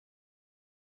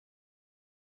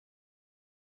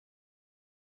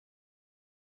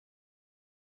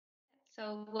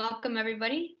So welcome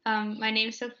everybody. My name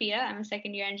is Sophia. I'm a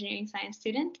second year engineering science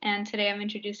student, and today I'm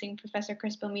introducing Professor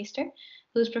Chris Bouwmeester,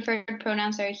 whose preferred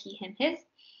pronouns are he, him, his.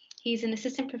 He's an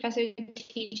assistant professor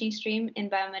teaching stream in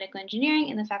biomedical engineering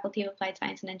in the Faculty of Applied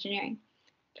Science and Engineering.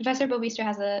 Professor Bouwmeester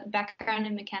has a background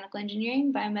in mechanical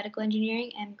engineering, biomedical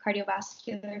engineering, and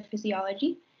cardiovascular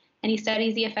physiology, and he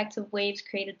studies the effects of waves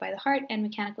created by the heart and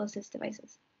mechanical assist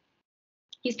devices.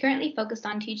 He's currently focused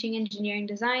on teaching engineering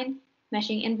design,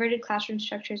 meshing inverted classroom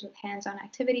structures with hands-on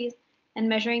activities, and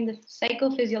measuring the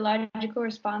psychophysiological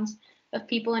response of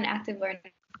people in active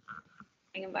learning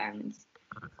environments.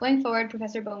 Going forward,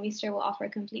 Professor Bouwmeester will offer a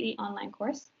completely online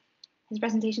course. His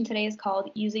presentation today is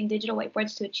called Using Digital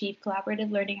Whiteboards to Achieve Collaborative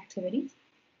Learning Activities.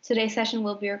 Today's session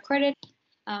will be recorded.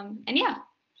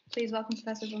 Please welcome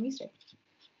Professor Bouwmeester.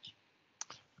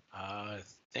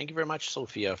 Thank you very much,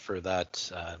 Sophia, for that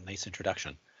nice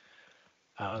introduction.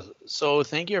 So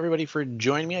thank you everybody for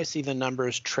joining me. I see the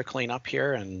numbers trickling up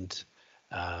here, and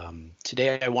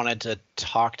today I wanted to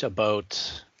talk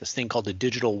about this thing called the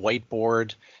digital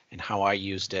whiteboard and how I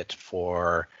used it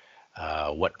for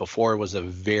what before was a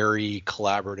very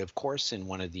collaborative course in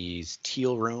one of these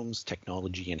teal rooms,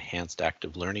 technology enhanced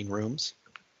active learning rooms.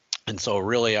 And so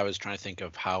really I was trying to think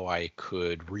of how I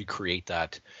could recreate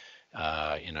that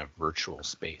in a virtual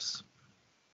space.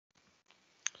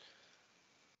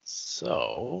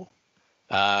 So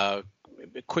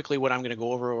quickly, what I'm going to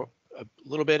go over a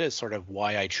little bit is sort of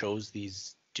why I chose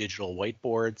these digital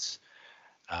whiteboards.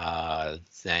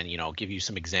 Then, give you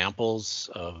some examples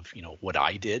of, what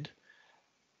I did.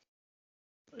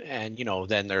 And,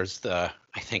 then there's I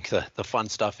think the fun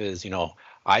stuff is,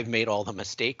 I've made all the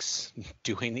mistakes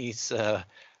doing these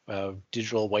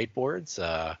digital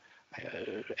whiteboards.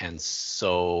 And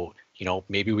so,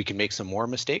 maybe we can make some more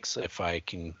mistakes if I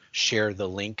can share the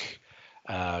link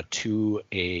to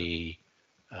a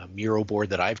Miro board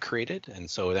that I've created. And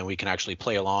so then we can actually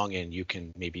play along and you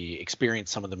can maybe experience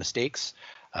some of the mistakes.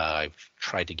 I've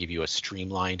tried to give you a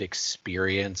streamlined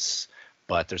experience,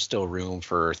 but there's still room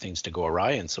for things to go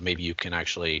awry. And so maybe you can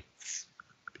actually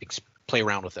play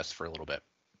around with this for a little bit.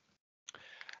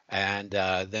 And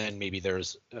then maybe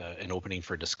there's an opening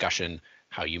for discussion,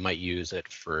 how you might use it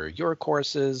for your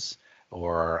courses,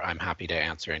 or I'm happy to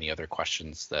answer any other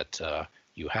questions that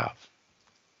you have.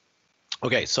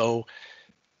 Okay, so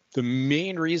the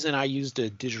main reason I used a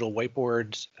digital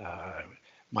whiteboard,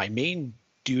 my main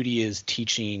duty is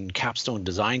teaching capstone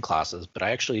design classes, but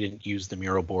I actually didn't use the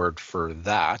Miro board for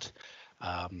that.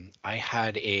 I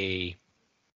had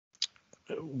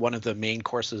one of the main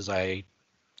courses I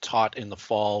taught in the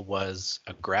fall was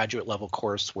a graduate level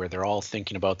course where they're all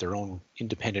thinking about their own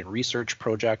independent research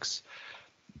projects,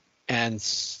 and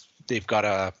they've got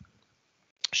to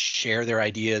share their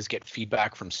ideas, get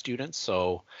feedback from students.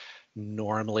 So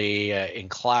normally in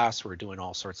class, we're doing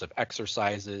all sorts of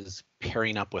exercises,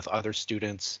 pairing up with other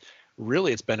students.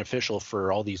 Really, it's beneficial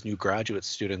for all these new graduate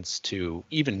students to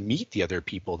even meet the other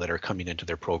people that are coming into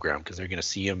their program, because they're going to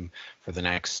see them for the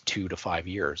next 2 to 5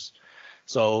 years.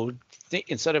 So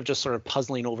instead of just sort of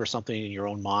puzzling over something in your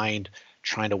own mind,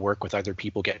 trying to work with other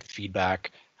people, get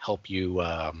feedback, help you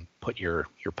put your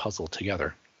puzzle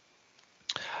together.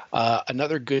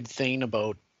 Another good thing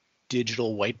about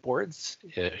digital whiteboards,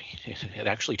 it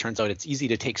actually turns out it's easy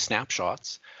to take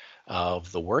snapshots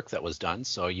of the work that was done.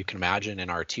 So you can imagine in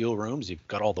our teal rooms, you've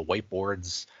got all the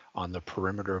whiteboards on the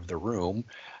perimeter of the room.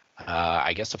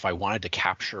 I guess if I wanted to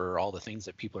capture all the things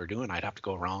that people are doing, I'd have to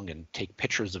go around and take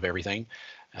pictures of everything.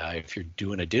 If you're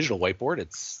doing a digital whiteboard,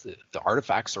 the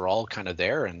artifacts are all kind of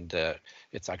there, and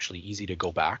it's actually easy to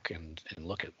go back and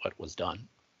look at what was done.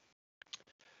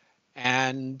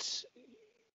 And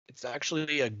it's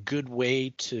actually a good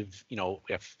way to,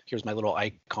 if here's my little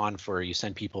icon for you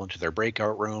send people into their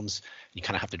breakout rooms, you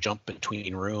kind of have to jump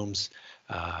between rooms.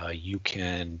 You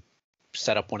can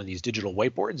set up one of these digital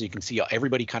whiteboards. You can see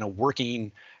everybody kind of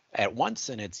working at once,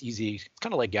 and it's easy. It's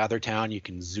kind of like GatherTown. You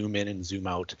can zoom in and zoom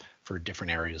out for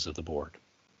different areas of the board.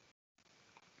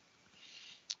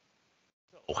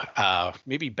 So,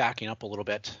 maybe backing up a little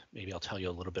bit, maybe I'll tell you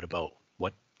a little bit about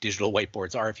what digital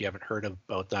whiteboards are if you haven't heard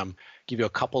about them. Give you a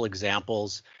couple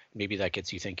examples. Maybe that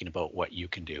gets you thinking about what you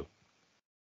can do.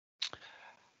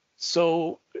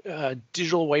 So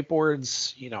digital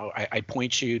whiteboards, I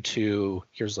point you to,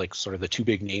 here's like sort of the two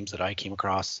big names that I came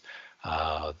across.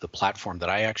 The platform that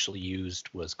I actually used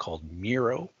was called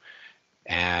Miro,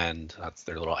 and that's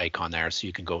their little icon there. So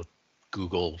you can go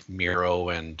Google Miro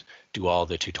and do all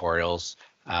the tutorials.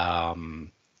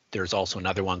 There's also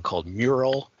another one called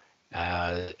Mural,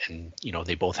 and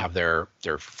they both have their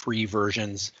free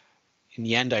versions. in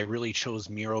the end, I really chose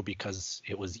Miro because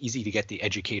it was easy to get the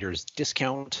educator's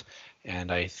discount,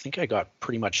 and I think I got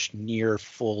pretty much near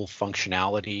full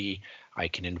functionality. I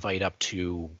can invite up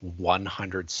to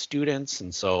 100 students,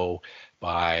 and so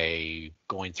by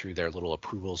going through their little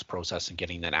approvals process and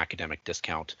getting that academic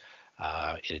discount,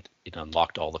 it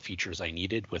unlocked all the features I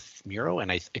needed with Miro.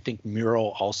 And I think Miro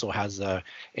also has a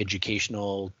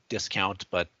educational discount,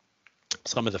 but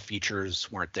some of the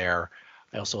features weren't there.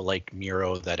 I also liked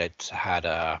Miro that it had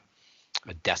a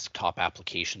desktop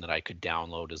application that I could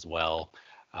download as well.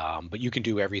 But you can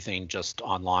do everything just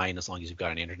online as long as you've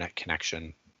got an internet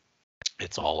connection.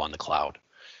 It's all on the cloud.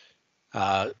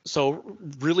 So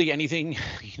really anything,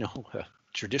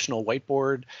 traditional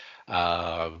whiteboard,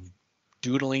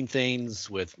 doodling things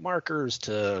with markers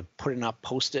to putting up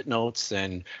post-it notes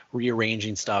and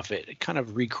rearranging stuff, it kind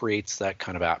of recreates that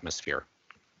kind of atmosphere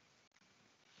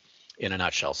in a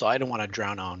nutshell. So I don't want to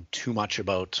drown on too much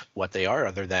about what they are,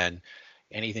 other than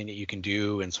anything that you can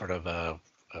do in sort of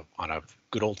on a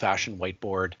good old-fashioned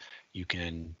whiteboard, you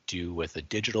can do with a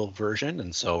digital version.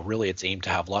 And so really it's aimed to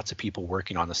have lots of people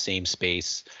working on the same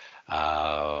space,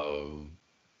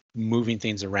 moving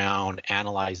things around,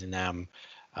 analyzing them,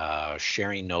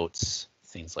 sharing notes,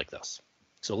 things like this.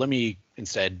 So let me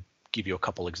instead give you a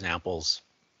couple examples.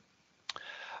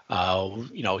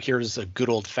 Here's a good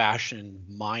old-fashioned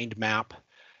mind map.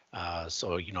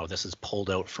 So this is pulled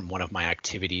out from one of my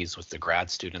activities with the grad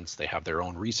students. They have their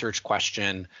own research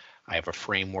question. I have a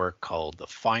framework called the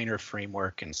FINER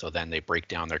framework, and so then they break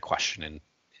down their question and,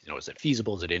 is it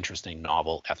feasible, is it interesting,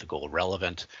 novel, ethical,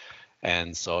 relevant?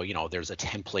 And so, there's a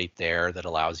template there that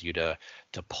allows you to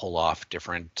pull off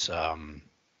different kind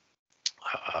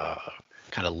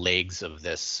of legs of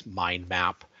this mind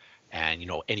map. And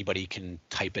anybody can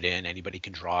type it in, anybody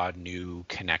can draw new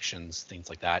connections, things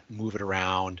like that, move it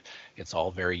around. It's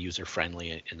all very user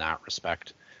friendly in that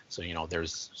respect. So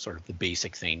there's sort of the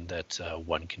basic thing that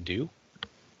one can do.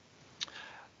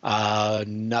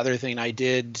 Another thing I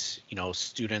did,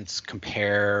 students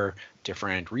compare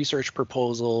different research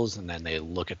proposals, and then they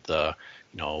look at the,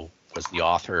 was the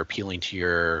author appealing to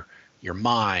your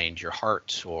mind, your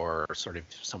heart, or sort of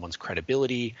someone's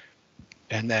credibility.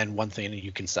 And then one thing that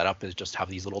you can set up is just have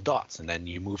these little dots, and then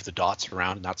you move the dots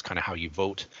around, and that's kind of how you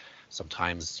vote.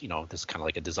 Sometimes, this is kind of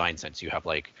like a design sense. You have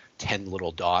like 10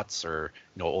 little dots, or,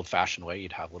 old-fashioned way,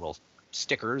 you'd have little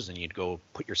stickers, and you'd go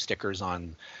put your stickers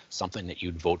on something that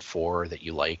you'd vote for that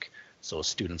you like. So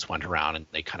students went around and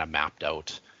they kind of mapped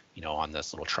out, on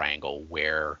this little triangle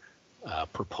where a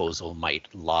proposal might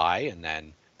lie, and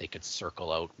then they could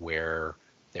circle out where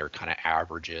their kind of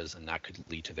averages, and that could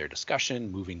lead to their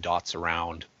discussion, moving dots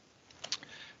around.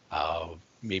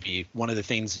 Maybe one of the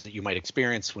things that you might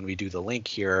experience when we do the link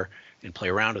here and play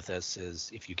around with this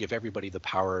is if you give everybody the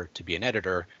power to be an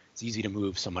editor, it's easy to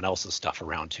move someone else's stuff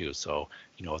around too. So,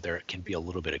 there can be a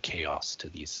little bit of chaos to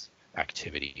these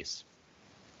activities.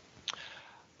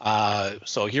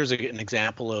 So here's an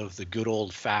example of the good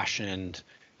old fashioned,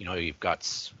 you've got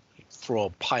throw a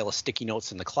pile of sticky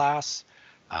notes in the class.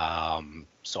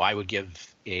 So I would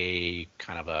give a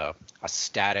kind of a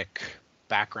static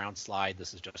background slide.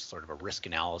 This is just sort of a risk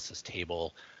analysis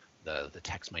table. The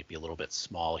text might be a little bit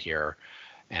small here.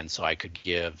 And so I could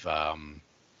give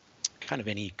kind of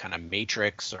any kind of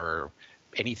matrix or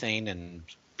anything, and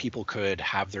people could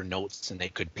have their notes and they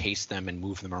could paste them and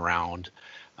move them around.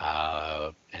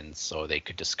 And so they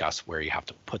could discuss where you have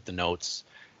to put the notes.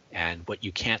 And what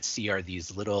you can't see are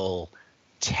these little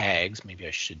tags. Maybe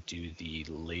I should do the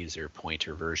laser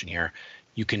pointer version here.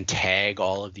 You can tag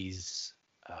all of these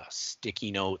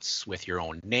sticky notes with your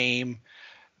own name.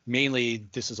 Mainly,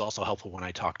 this is also helpful when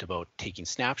I talked about taking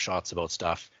snapshots about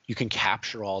stuff. You can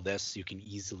capture all this. You can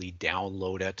easily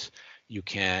download it. You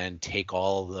can take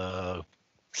all the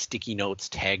sticky notes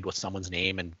tagged with someone's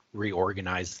name and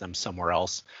reorganize them somewhere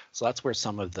else. So that's where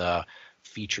some of the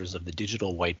features of the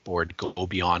digital whiteboard go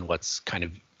beyond what's kind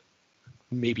of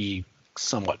maybe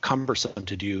somewhat cumbersome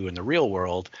to do in the real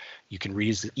world. You can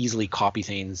easily copy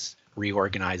things,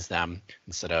 reorganize them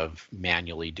instead of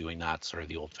manually doing that sort of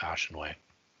the old-fashioned way.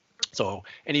 So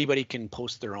anybody can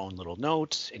post their own little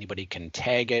note, anybody can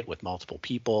tag it with multiple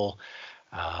people.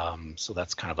 So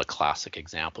that's kind of a classic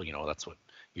example, that's what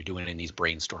you're doing in these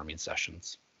brainstorming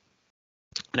sessions.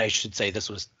 And I should say this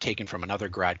was taken from another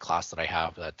grad class that I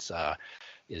have that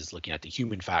is looking at the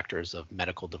human factors of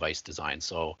medical device design.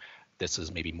 So this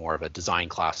is maybe more of a design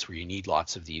class where you need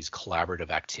lots of these collaborative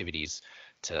activities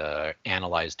to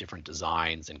analyze different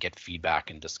designs and get feedback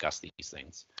and discuss these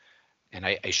things. And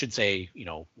I should say,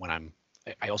 when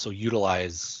I also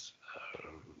utilize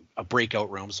a breakout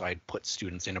room. So I'd put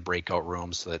students in a breakout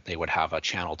room so that they would have a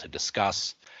channel to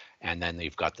discuss. And then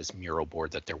they've got this Miro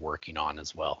board that they're working on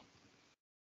as well.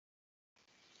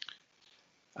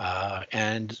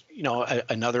 And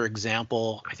another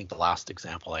example, I think the last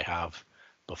example I have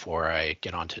before I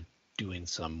get on to doing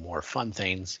some more fun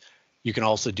things, you can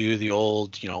also do the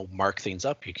old, mark things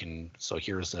up. So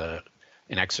here's an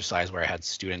exercise where I had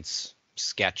students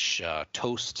sketch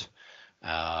toast,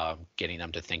 getting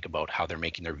them to think about how they're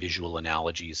making their visual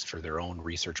analogies for their own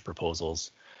research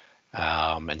proposals.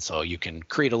 And so you can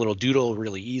create a little doodle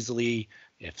really easily.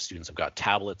 If students have got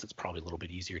tablets, it's probably a little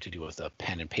bit easier to do with a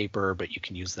pen and paper, but you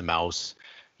can use the mouse.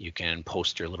 You can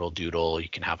post your little doodle. You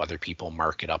can have other people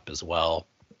mark it up as well.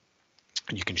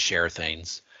 And you can share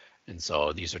things. And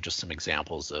so these are just some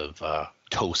examples of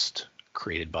toast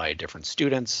created by different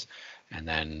students. And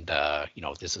then,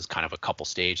 this is kind of a couple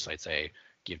stage. So I'd say,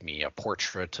 give me a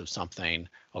portrait of something.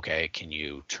 Okay, can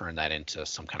you turn that into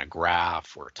some kind of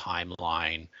graph or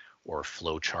timeline or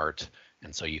flow chart?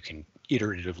 And so you can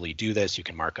iteratively do this. You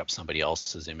can mark up somebody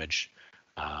else's image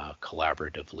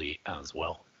collaboratively as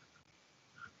well.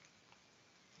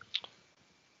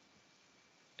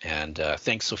 And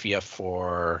thanks, Sophia,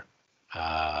 for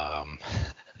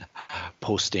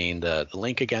posting the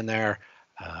link again there.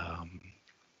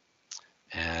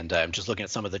 And I'm just looking at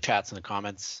some of the chats and the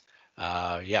comments.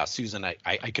 Yeah, Susan, I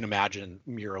can imagine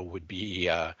Miro would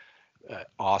be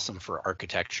awesome for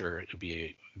architecture. It would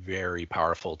be very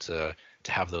powerful to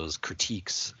have those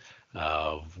critiques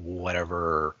of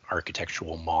whatever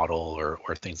architectural model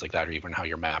or things like that, or even how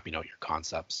you're mapping out your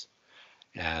concepts.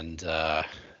 And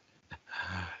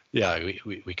yeah,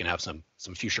 we can have some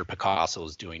future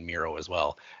Picassos doing Miro as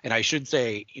well. And I should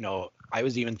say, I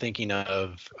was even thinking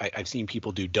of, I've seen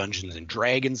people do Dungeons and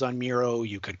Dragons on Miro.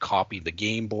 You could copy the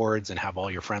game boards and have all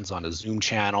your friends on a Zoom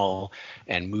channel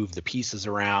and move the pieces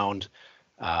around.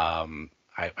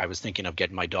 I was thinking of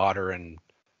getting my daughter and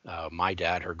my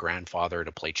dad, her grandfather,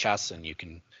 to play chess, and you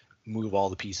can move all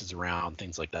the pieces around,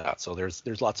 things like that. So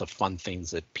there's lots of fun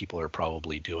things that people are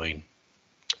probably doing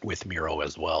with Miro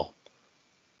as well.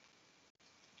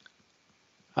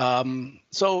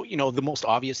 So, the most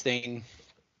obvious thing,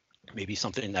 maybe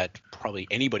something that probably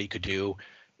anybody could do,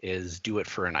 is do it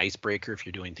for an icebreaker if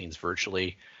you're doing things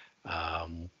virtually.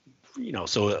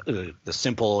 So the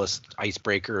simplest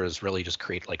icebreaker is really just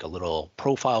create like a little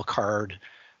profile card,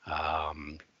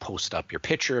 post up your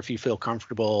picture if you feel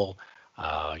comfortable,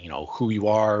 who you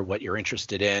are, what you're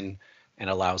interested in, and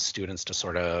allows students to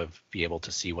sort of be able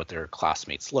to see what their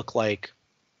classmates look like.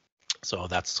 So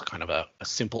that's kind of a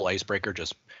simple icebreaker,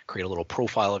 just create a little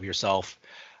profile of yourself.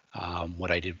 What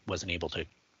I wasn't able to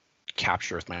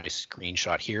capture with my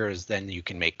screenshot here is then you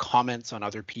can make comments on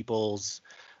other people's,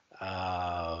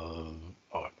 on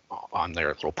their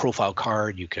little profile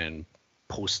card. You can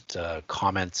post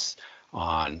comments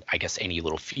on, I guess, any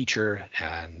little feature,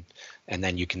 and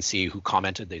then you can see who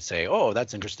commented. They say, oh,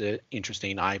 that's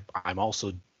interesting. I'm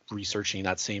also researching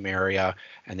that same area,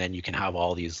 and then you can have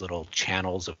all these little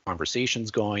channels of conversations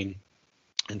going,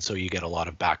 and so you get a lot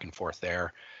of back and forth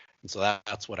there. And so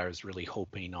that's what I was really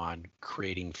hoping on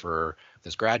creating for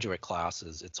this graduate class.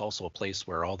 Is it's also a place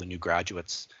where all the new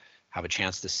graduates have a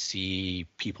chance to see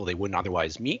people they wouldn't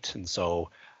otherwise meet, and so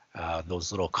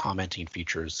those little commenting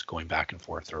features going back and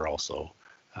forth are also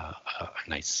a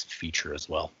nice feature as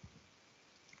well.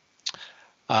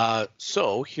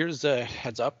 So here's a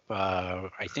heads up.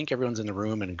 I think everyone's in the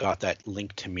room and got that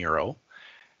link to Miro.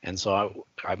 And so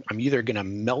I'm either going to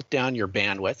melt down your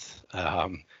bandwidth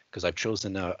because I've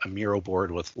chosen a Miro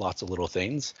board with lots of little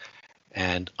things.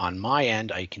 And on my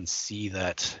end, I can see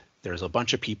that there's a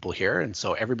bunch of people here. And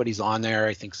so everybody's on there.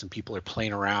 I think some people are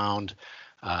playing around,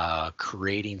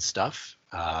 creating stuff.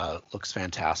 Looks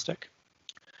fantastic.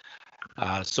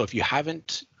 So if you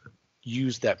haven't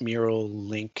used that Miro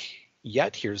link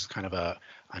yet, here's kind of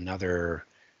another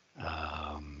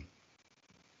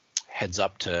heads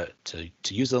up to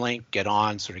use the link, get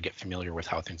on, sort of get familiar with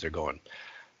how things are going.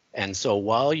 And so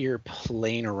while you're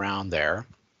playing around there,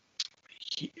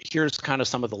 here's kind of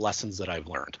some of the lessons that I've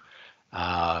learned.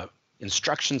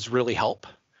 Instructions really help.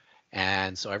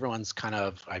 And so everyone's kind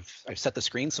of, I've set the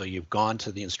screen, so you've gone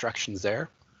to the instructions there.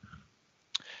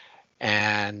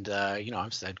 And,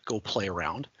 I've said, go play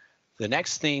around. The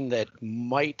next thing that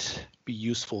might be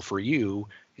useful for you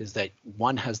is that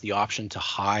one has the option to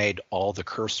hide all the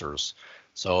cursors.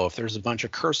 So if there's a bunch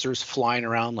of cursors flying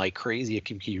around like crazy, it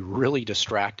can be really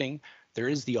distracting. There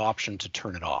is the option to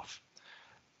turn it off.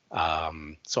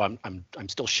 So I'm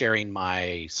still sharing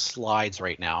my slides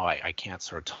right now. I can't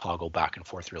sort of toggle back and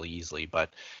forth really easily, but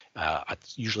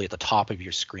usually at the top of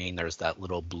your screen, there's that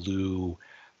little blue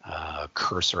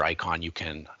cursor icon. You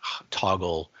can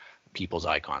toggle people's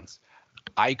icons.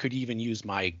 I could even use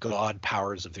my God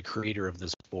powers of the creator of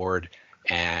this board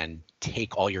and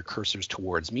take all your cursors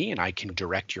towards me, and I can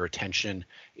direct your attention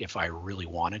if I really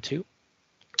wanted to.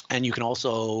 And you can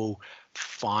also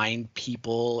find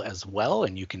people as well,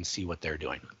 and you can see what they're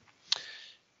doing.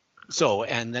 So,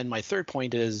 and then my third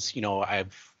point is,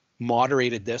 I've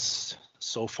moderated this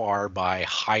so far by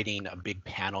hiding a big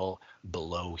panel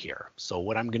below here. So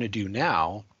what I'm going to do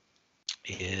now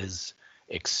is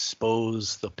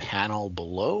expose the panel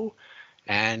below,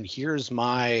 and here's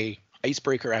my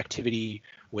icebreaker activity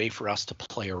way for us to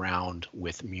play around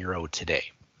with Miro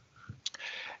today.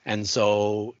 And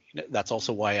so that's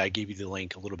also why I gave you the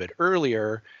link a little bit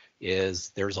earlier, is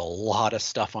there's a lot of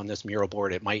stuff on this Miro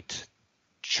board. It might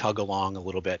chug along a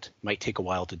little bit, might take a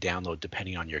while to download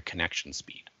depending on your connection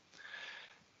speed.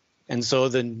 And so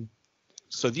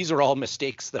these are all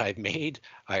mistakes that I've made.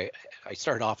 I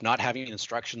started off not having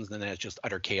instructions, and then it's just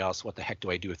utter chaos. What the heck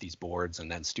do I do with these boards? And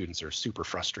then students are super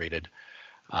frustrated.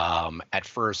 At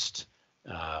first,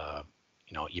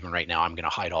 even right now, I'm going to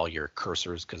hide all your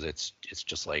cursors because it's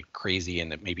just like crazy,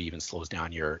 and it maybe even slows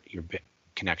down your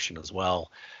connection as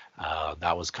well.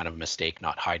 That was kind of a mistake,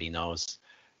 not hiding those.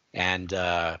 And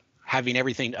having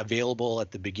everything available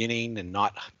at the beginning and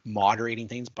not moderating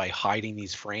things by hiding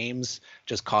these frames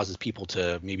just causes people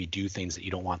to maybe do things that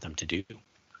you don't want them to do.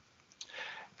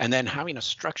 And then having a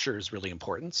structure is really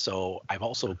important. So I've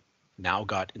also now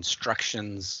got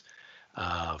instructions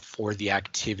for the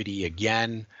activity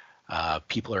again.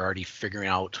 People are already figuring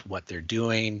out what they're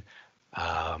doing.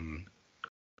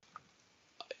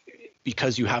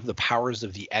 Because you have the powers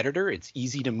of the editor, it's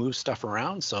easy to move stuff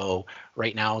around. So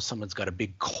right now, someone's got a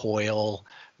big coil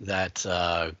that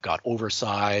got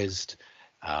oversized.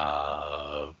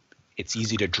 It's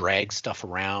easy to drag stuff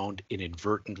around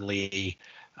inadvertently.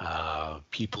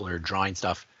 People are drawing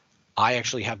stuff. I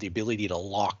actually have the ability to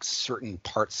lock certain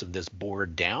parts of this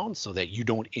board down so that you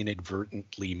don't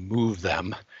inadvertently move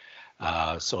them.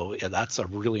 So that's a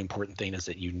really important thing, is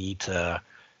that you need to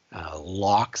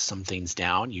lock some things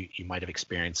down. You might have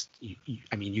experienced,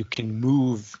 you can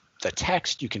move the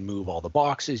text, you can move all the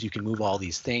boxes, you can move all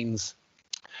these things.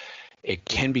 It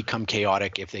can become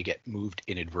chaotic if they get moved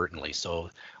inadvertently. So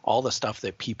all the stuff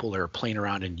that people are playing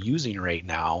around and using right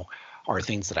now are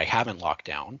things that I haven't locked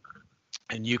down.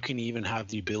 And you can even have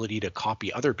the ability to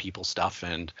copy other people's stuff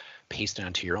and paste it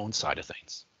onto your own side of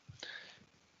things.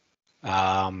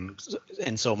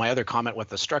 And so my other comment with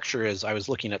the structure is, I was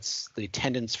looking at the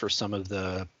attendance for some of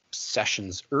the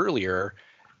sessions earlier,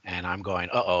 and I'm going,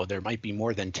 uh-oh, there might be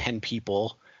more than 10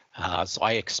 people. So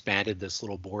I expanded this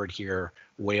little board here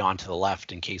way onto the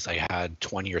left in case I had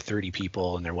 20 or 30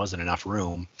 people and there wasn't enough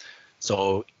room.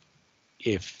 So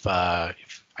if I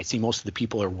see most of the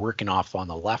people are working off on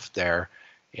the left there,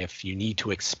 if you need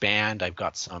to expand, I've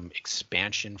got some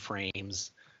expansion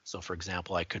frames. So for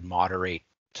example, I could moderate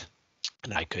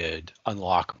and I could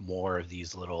unlock more of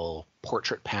these little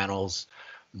portrait panels,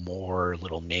 more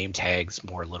little name tags,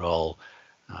 more little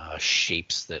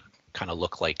shapes that kind of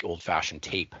look like old-fashioned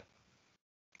tape.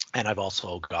 And I've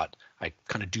also got, I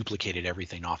kind of duplicated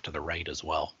everything off to the right as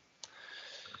well.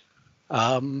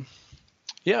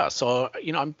 Yeah, so,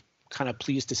 I'm kind of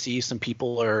pleased to see some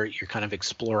people you're kind of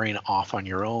exploring off on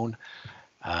your own.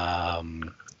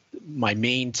 My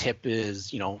main tip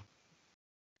is,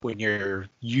 when you're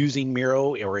using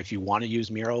Miro, or if you want to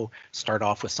use Miro, start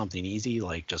off with something easy,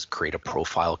 like just create a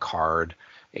profile card.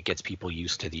 It gets people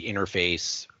used to the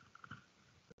interface.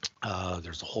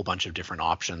 There's a whole bunch of different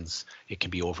options. It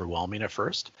can be overwhelming at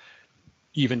first.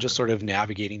 Even just sort of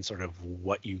navigating sort of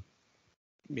what you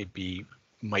maybe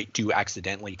might do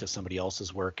accidentally to somebody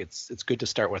else's work. It's good to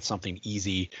start with something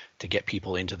easy to get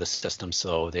people into the system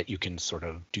so that you can sort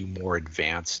of do more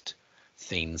advanced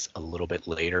things a little bit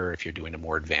later. If you're doing a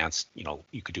more advanced,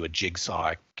 you could do a jigsaw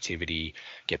activity,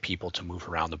 get people to move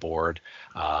around the board.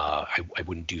 I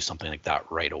wouldn't do something like that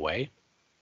right away.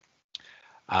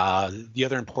 The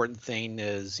other important thing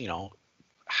is,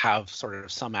 have sort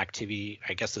of some activity.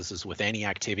 I guess this is with any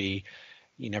activity.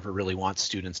 You never really want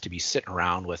students to be sitting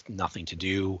around with nothing to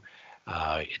do.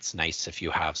 It's nice if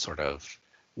you have sort of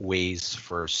ways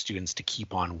for students to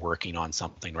keep on working on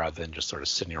something rather than just sort of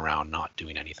sitting around not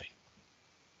doing anything.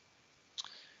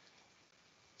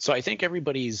 So I think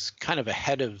everybody's kind of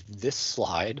ahead of this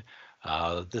slide.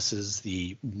 This is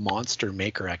the Monster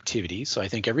Maker activity. So I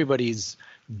think everybody's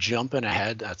jumping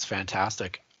ahead. That's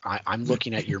fantastic. I'm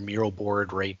looking at your Miro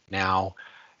board right now,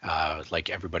 like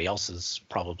everybody else is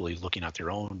probably looking at their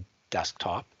own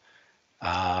desktop.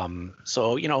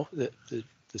 So,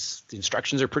 the the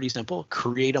instructions are pretty simple.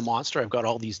 Create a monster. I've got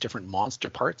all these different monster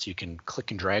parts. You can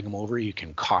click and drag them over. You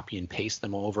can copy and paste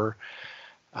them over.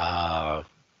 I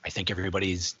think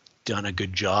everybody's done a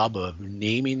good job of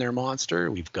naming their monster.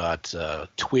 We've got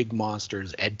twig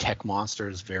monsters, EdTech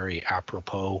monsters, very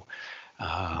apropos.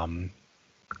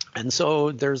 And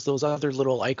so there's those other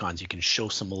little icons. You can show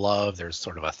some love. There's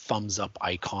sort of a thumbs up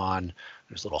icon.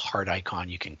 There's a little heart icon.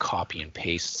 You can copy and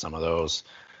paste some of those.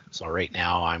 So right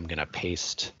now I'm going to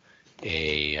paste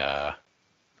I'm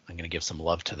going to give some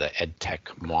love to the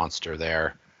EdTech monster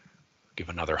there. Give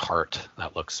another heart.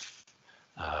 That looks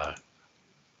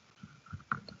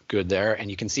good there. And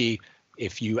you can see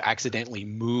if you accidentally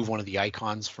move one of the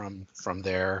icons from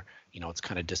there, it's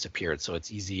kind of disappeared. So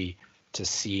it's easy to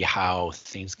see how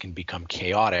things can become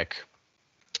chaotic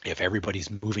if everybody's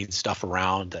moving stuff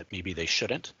around that maybe they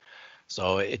shouldn't.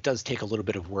 So it does take a little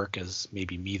bit of work as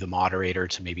maybe me, the moderator,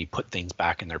 to maybe put things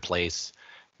back in their place,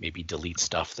 maybe delete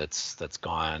stuff that's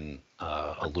gone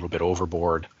a little bit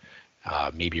overboard,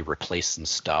 maybe replace some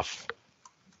stuff.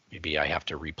 Maybe I have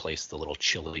to replace the little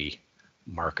chili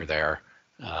marker there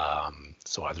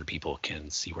so other people can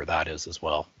see where that is as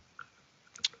well.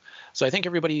 So I think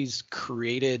everybody's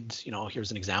created,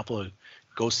 here's an example.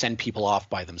 Go send people off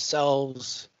by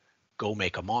themselves, go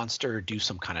make a monster, do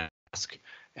some kind of task.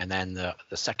 And then the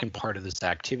second part of this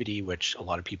activity, which a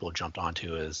lot of people jumped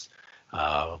onto, is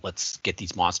let's get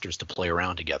these monsters to play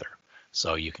around together.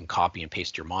 So you can copy and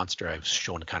paste your monster. I've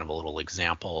shown kind of a little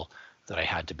example that I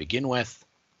had to begin with.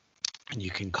 And you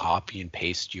can copy and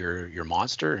paste your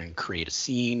monster and create a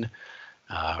scene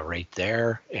right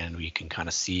there. And we can kind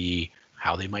of see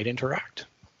how they might interact.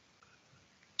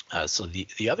 So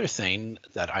the other thing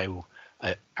that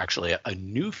actually a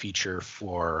new feature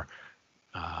for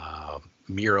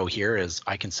Miro here is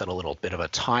I can set a little bit of a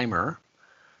timer.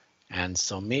 And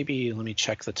so maybe let me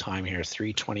check the time here,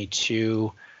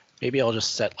 3:22. Maybe I'll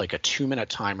just set like a 2-minute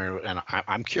timer, and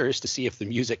I'm curious to see if the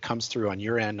music comes through on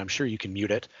your end. I'm sure you can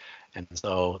mute it. And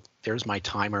so there's my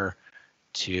timer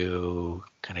to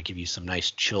kind of give you some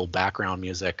nice chill background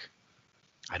music.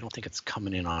 I don't think it's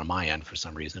coming in on my end for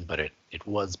some reason, but it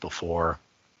was before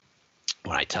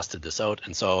when I tested this out.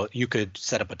 And so you could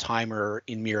set up a timer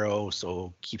in Miro so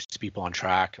it keeps people on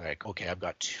track. Like, okay, I've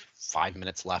got 5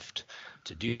 minutes left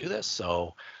to do this.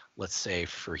 So let's say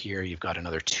for here, you've got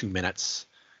another 2 minutes,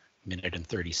 minute and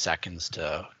 30 seconds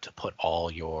to put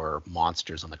all your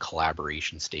monsters on the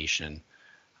collaboration station,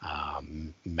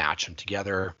 match them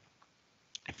together.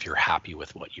 If you're happy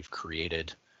with what you've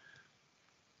created,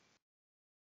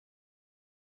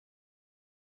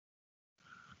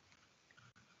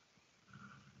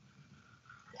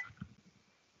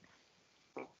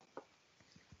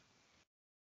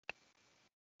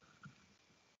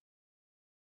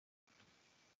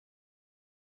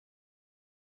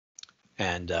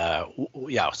 and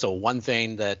yeah, so one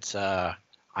thing that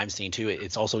I'm seeing too,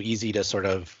 it's also easy to sort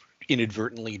of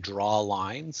inadvertently draw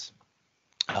lines.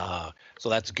 So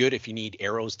that's good if you need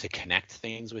arrows to connect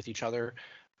things with each other,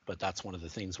 but that's one of the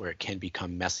things where it can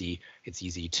become messy. It's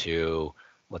easy to,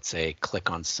 let's say, click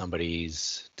on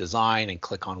somebody's design and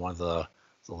click on one of the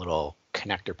little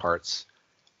connector parts.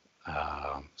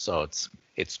 So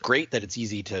it's great that it's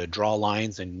easy to draw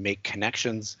lines and make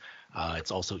connections.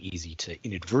 It's also easy to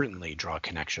inadvertently draw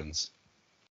connections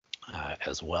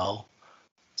as well.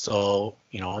 So,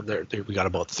 there we got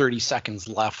about 30 seconds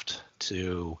left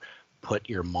to put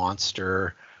your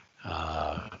monster.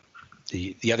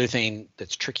 The other thing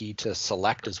that's tricky to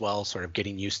select as well, sort of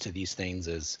getting used to these things,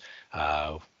 is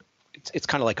it's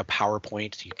kind of like a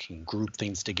PowerPoint. You can group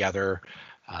things together.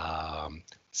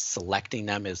 Selecting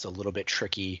them is a little bit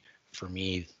tricky for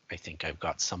me. I think I've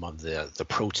got some of the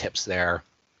pro tips there.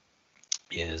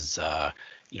 Is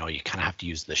you kind of have to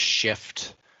use the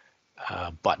shift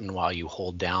button while you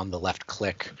hold down the left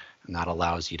click, and that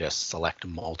allows you to select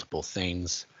multiple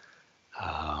things.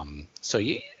 So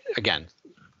again,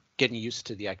 getting used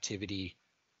to the activity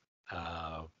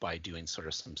by doing sort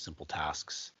of some simple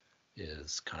tasks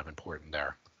is kind of important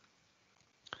there.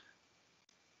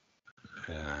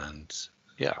 And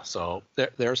yeah, so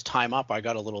there's time up. I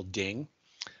got a little ding.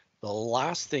 The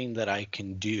last thing that I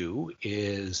can do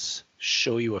is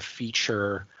show you a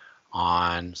feature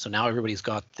on, so now everybody's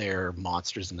got their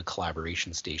monsters in the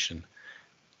collaboration station.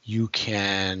 You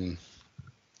can,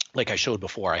 like I showed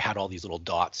before, I had all these little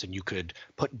dots, and you could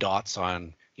put dots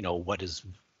on, what is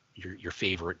your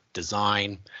favorite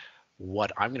design.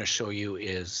 What I'm going to show you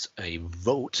is a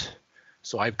vote.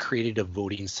 So I've created a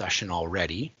voting session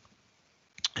already.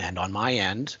 And on my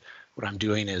end, what I'm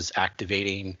doing is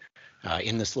activating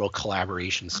in this little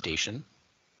collaboration station.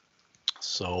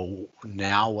 So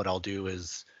now what I'll do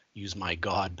is use my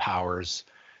God powers,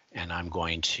 and I'm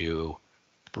going to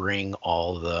bring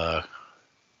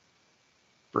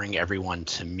everyone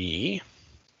to me.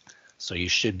 So you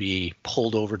should be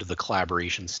pulled over to the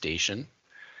collaboration station.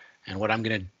 And what I'm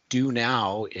going to do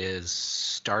now is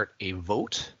start a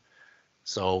vote.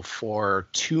 So for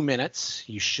 2 minutes,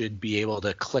 you should be able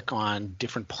to click on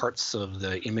different parts of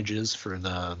the images for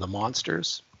the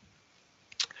monsters.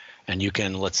 And you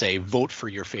can, let's say, vote for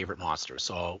your favorite monster.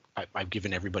 So I've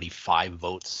given everybody 5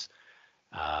 votes.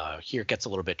 Here it gets a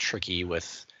little bit tricky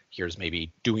with, here's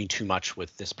maybe doing too much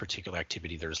with this particular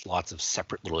activity. There's lots of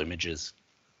separate little images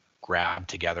grabbed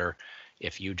together.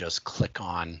 If you just click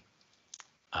on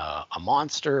a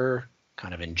monster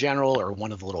kind of in general, or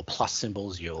one of the little plus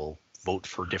symbols, you'll vote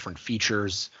for different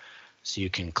features. So you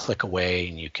can click away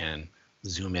and you can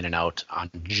zoom in and out on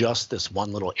just this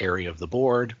one little area of the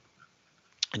board,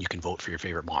 and you can vote for your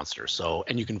favorite monster. So,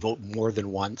 and you can vote more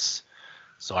than once.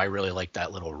 So I really like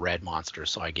that little red monster,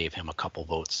 so I gave him a couple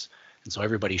votes. And so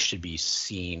everybody should be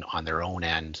seeing on their own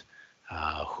end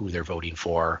who they're voting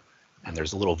for. And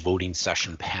there's a little voting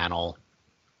session panel,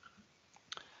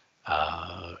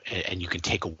 and you can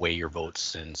take away your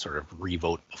votes and sort of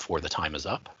re-vote before the time is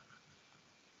up.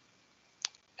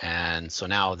 And so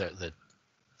now the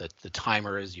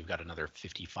timer is, you've got another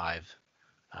 55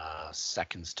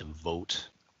 seconds to vote.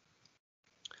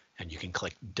 And you can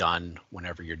click done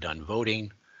whenever you're done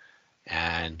voting.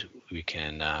 And we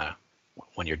can,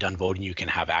 when you're done voting, you can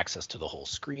have access to the whole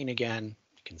screen again.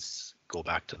 You can go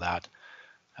back to that.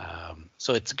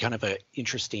 So it's kind of an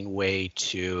interesting way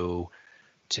to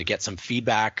get some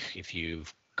feedback. If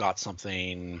you've got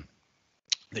something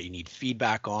that you need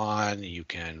feedback on, you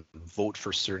can vote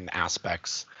for certain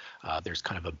aspects. There's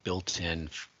kind of a built-in,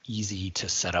 easy to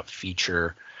set up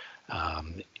feature.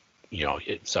 You know,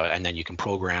 so, and then you can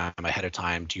program ahead of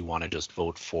time. Do you want to just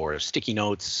vote for sticky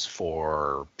notes,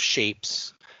 for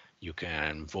shapes? You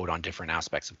can vote on different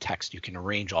aspects of text. You can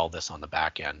arrange all this on the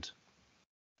back end.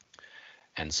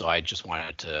 And so I just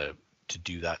wanted to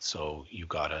do that, so you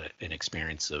got an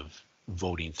experience of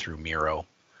voting through Miro.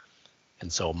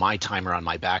 And so my timer on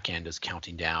my back end is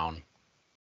counting down,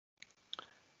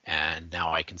 and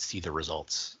now I can see the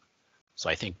results. So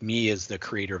I think me as the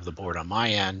creator of the board on my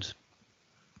end,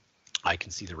 I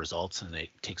can see the results, and it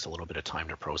takes a little bit of time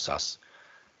to process.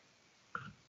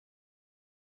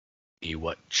 See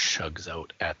what chugs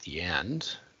out at the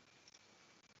end.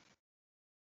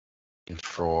 And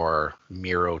for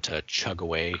Miro to chug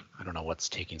away, I don't know what's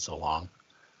taking so long.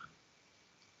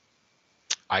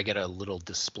 I get a little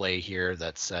display here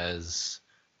that says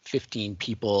 15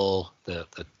 people. The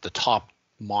top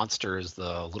monster is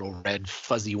the little red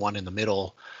fuzzy one in the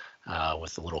middle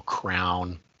with the little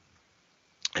crown.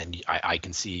 And I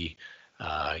can see,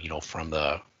 you know, from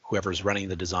whoever's running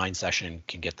the design session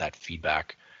can get that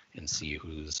feedback and see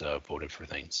who's voted for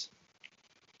things.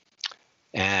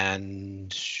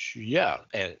 And yeah,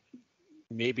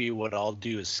 maybe what I'll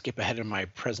do is skip ahead in my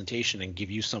presentation and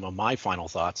give you some of my final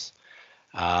thoughts.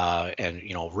 And,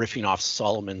 you know, riffing off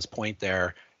Solomon's point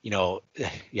there, you know,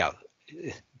 yeah,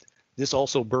 this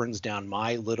also burns down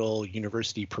my little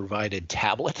university provided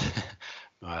tablet,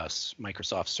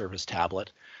 Microsoft Service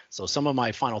tablet. So some of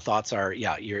my final thoughts are,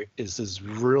 yeah, this is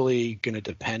really going to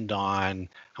depend on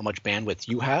how much bandwidth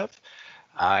you have.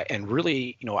 And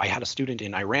really, you know, I had a student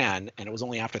in Iran, and it was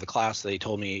only after the class they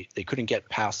told me they couldn't get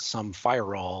past some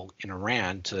firewall in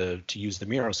Iran to use the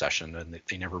Miro session, and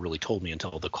they never really told me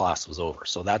until the class was over.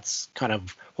 So that's kind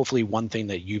of hopefully one thing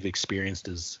that you've experienced,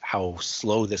 is how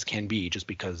slow this can be just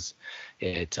because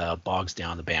it bogs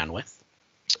down the bandwidth.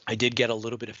 I did get a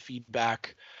little bit of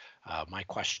feedback. My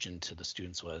question to the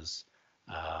students was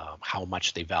how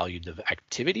much they valued the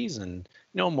activities, and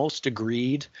you know, most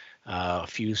agreed. A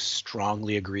few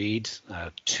strongly agreed,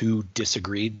 2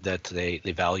 disagreed that they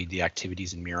valued the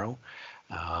activities in Miro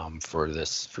for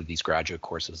these graduate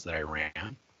courses that I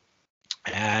ran.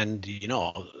 And you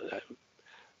know,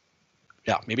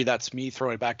 yeah, maybe that's me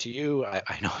throwing it back to you.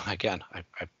 I know, again,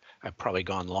 I've probably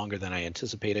gone longer than I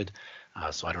anticipated,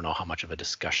 so I don't know how much of a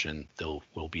discussion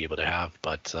we'll be able to have.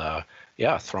 But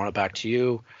yeah, throwing it back to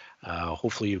you.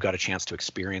 Hopefully you've got a chance to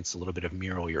experience a little bit of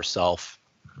Miro yourself.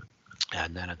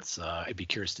 And then I'd be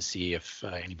curious to see if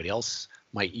anybody else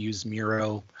might use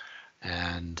Miro,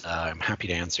 and I'm happy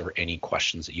to answer any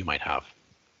questions that you might have.